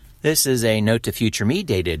This is a Note to Future Me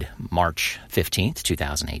dated March 15th,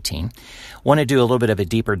 2018. Want to do a little bit of a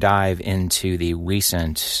deeper dive into the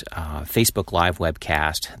recent Facebook Live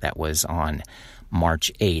webcast that was on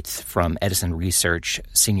March 8th from Edison Research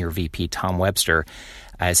Senior VP Tom Webster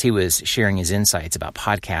as he was sharing his insights about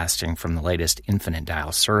podcasting from the latest Infinite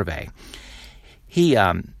Dial survey. He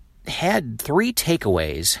had 3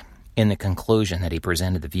 takeaways in the conclusion that he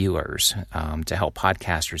presented the viewers to help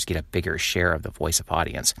podcasters get a bigger share of the voice of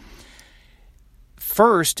audience.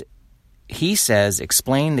 First, he says,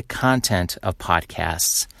 explain the content of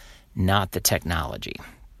podcasts, not the technology.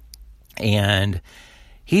 And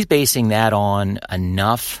he's basing that on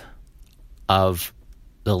enough of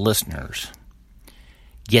the listeners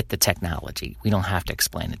get the technology. We don't have to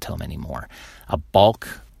explain it to them anymore. A bulk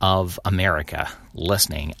of America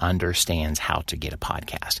listening understands how to get a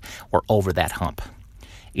podcast. We're over that hump.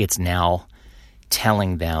 It's now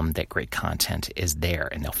telling them that great content is there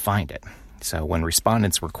and they'll find it. So when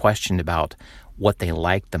respondents were questioned about what they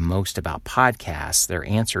liked the most about podcasts, their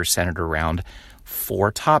answers centered around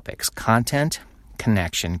 4 topics: content,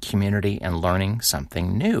 connection, community, and learning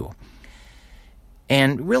something new.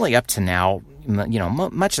 And really up to now,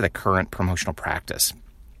 much of the current promotional practice,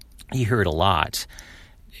 you hear it a lot,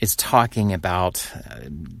 is talking about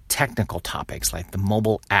technical topics like the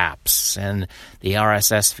mobile apps and the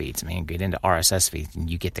RSS feeds. I mean, get into RSS feeds and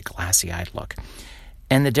you get the glassy-eyed look.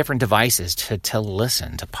 And the different devices to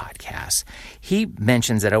listen to podcasts. He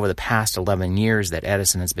mentions that over the past 11 years that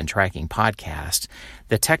Edison has been tracking podcasts,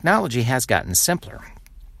 the technology has gotten simpler.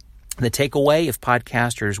 The takeaway, if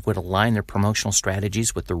podcasters would align their promotional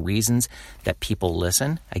strategies with the reasons that people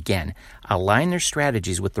listen, again, align their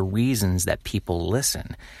strategies with the reasons that people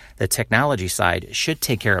listen, the technology side should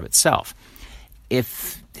take care of itself.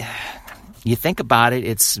 If you think about it,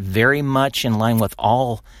 it's very much in line with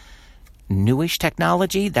all newish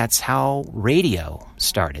technology. That's how radio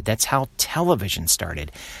started. That's how television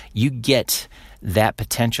started. You get that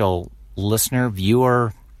potential listener,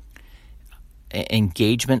 viewer,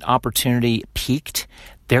 engagement opportunity peaked,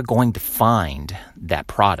 they're going to find that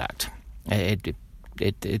product. It's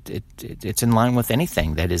in line with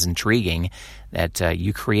anything that is intriguing, that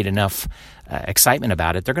you create enough excitement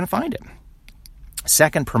about it, they're going to find it.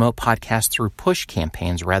 Second, promote podcasts through push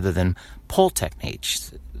campaigns rather than pull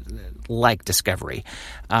techniques like discovery.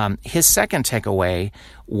 His second takeaway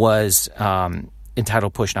was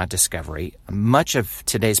entitled Push, Not Discovery. Much of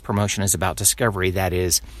today's promotion is about discovery. That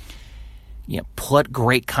is, put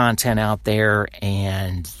great content out there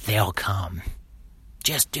and they'll come.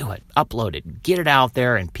 Just do it. Upload it. Get it out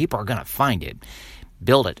there and people are going to find it.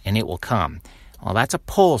 Build it and it will come. Well, that's a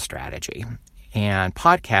pull strategy. And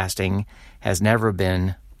podcasting has never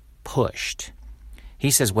been pushed.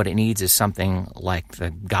 He says what it needs is something like the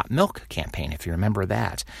Got Milk campaign, if you remember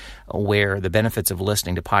that, where the benefits of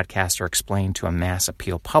listening to podcasts are explained to a mass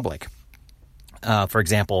appeal public. For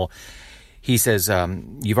example, he says,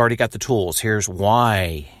 you've already got the tools. Here's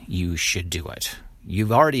why you should do it.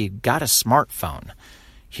 You've already got a smartphone.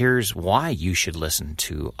 Here's why you should listen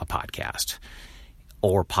to a podcast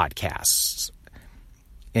or podcasts.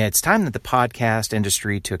 It's time that the podcast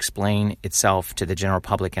industry to explain itself to the general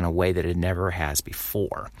public in a way that it never has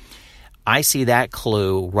before. I see that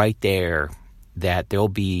clue right there that there'll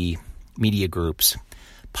be media groups,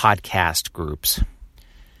 podcast groups,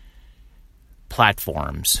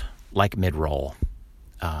 platforms like Midroll,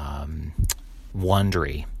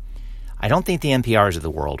 Wondery. I don't think the NPRs of the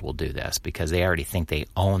world will do this because they already think they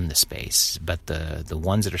own the space. But the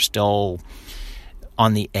ones that are still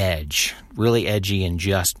on the edge, really edgy and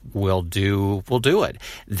just will do it.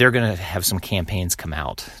 They're going to have some campaigns come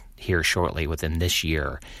out here shortly within this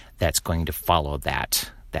year that's going to follow that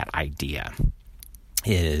idea,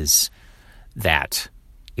 is that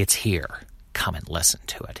it's here. Come and listen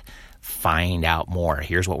to it. Find out more.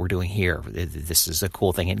 Here's what we're doing here. This is a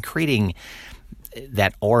cool thing. And creating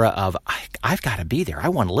that aura of, I've got to be there. I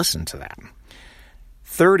want to listen to that.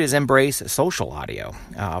 Third is embrace social audio.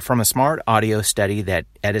 From a smart audio study that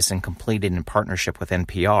Edison completed in partnership with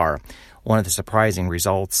NPR, one of the surprising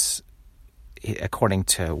results, according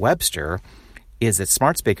to Webster, is that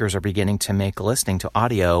smart speakers are beginning to make listening to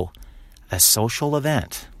audio a social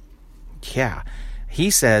event. Yeah. He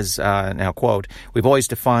says, now quote, "We've always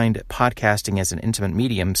defined podcasting as an intimate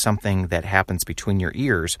medium, something that happens between your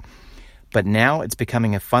ears. But now it's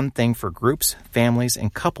becoming a fun thing for groups, families,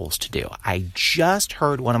 and couples to do." I just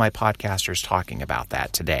heard one of my podcasters talking about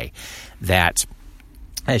that today, that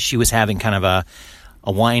as she was having kind of a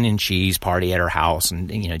wine and cheese party at her house and,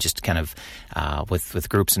 just kind of with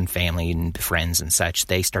groups and family and friends and such,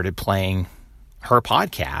 they started playing her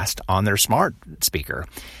podcast on their smart speaker.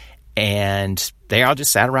 And they all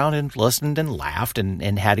just sat around and listened and laughed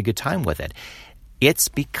and had a good time with it. It's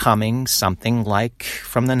becoming something like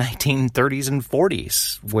from the 1930s and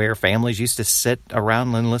 40s, where families used to sit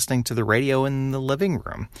around and listening to the radio in the living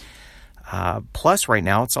room. Plus, right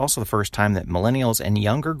now, it's also the first time that millennials and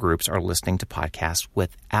younger groups are listening to podcasts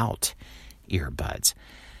without earbuds.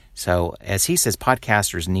 So, as he says,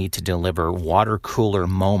 podcasters need to deliver water cooler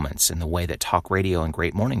moments in the way that talk radio and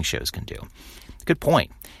great morning shows can do. Good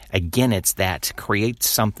point. Again, it's that create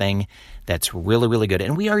something that's really, really good.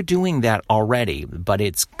 And we are doing that already, but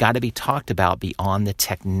it's got to be talked about beyond the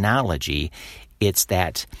technology. It's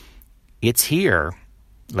that it's here.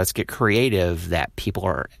 Let's get creative, that people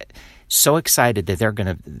are so excited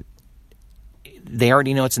that they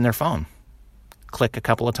already know it's in their phone. Click a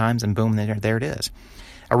couple of times and boom, there it is.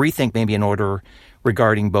 A rethink maybe in order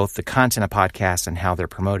regarding both the content of podcasts and how they're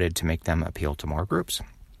promoted to make them appeal to more groups.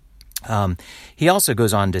 He also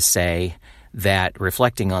goes on to say that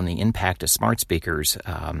reflecting on the impact of smart speakers,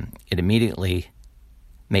 it immediately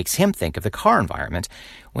makes him think of the car environment.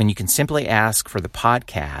 When you can simply ask for the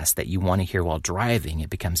podcast that you want to hear while driving, it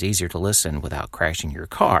becomes easier to listen without crashing your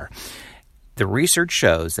car. The research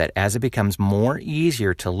shows that as it becomes more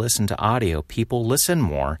easier to listen to audio, people listen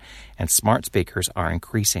more, and smart speakers are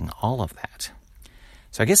increasing all of that.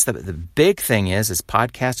 So I guess the big thing is, as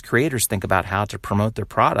podcast creators think about how to promote their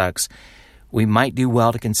products, we might do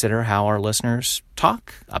well to consider how our listeners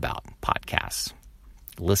talk about podcasts.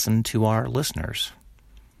 Listen to our listeners.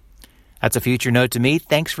 That's a future note to me.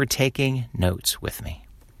 Thanks for taking notes with me.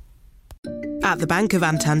 At the Bank of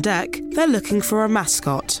Antandek, they're looking for a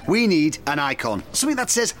mascot. We need an icon. Something that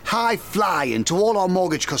says high flying to all our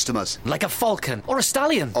mortgage customers. Like a falcon or a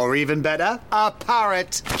stallion. Or even better, a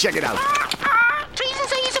parrot. Check it out. Trees and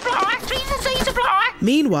seas apply. Trees and seas apply.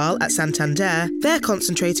 Meanwhile, at Santander, they're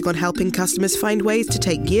concentrating on helping customers find ways to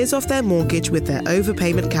take years off their mortgage with their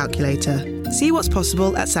overpayment calculator. See what's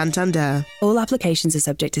possible at Santander. All applications are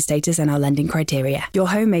subject to status and our lending criteria. Your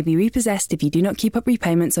home may be repossessed if you do not keep up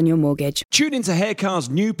repayments on your mortgage. Tune into Heycar's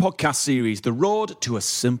new podcast series, The Road to a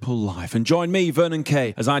Simple Life, and join me, Vernon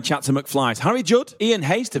Kay, as I chat to McFly's Harry Judd, Ian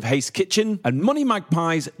Haste of Haste Kitchen, and Money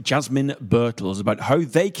Magpie's Jasmine Birtles about how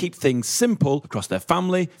they keep things simple across their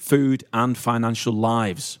family, food, and financial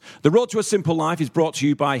lives. The Road to a Simple Life is brought to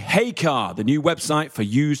you by Heycar, the new website for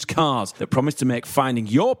used cars that promise to make finding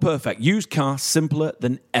your perfect used car simpler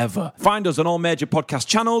than ever. Find us on all major podcast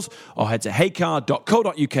channels or head to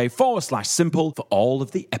heycar.co.uk/simple for all of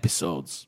the episodes.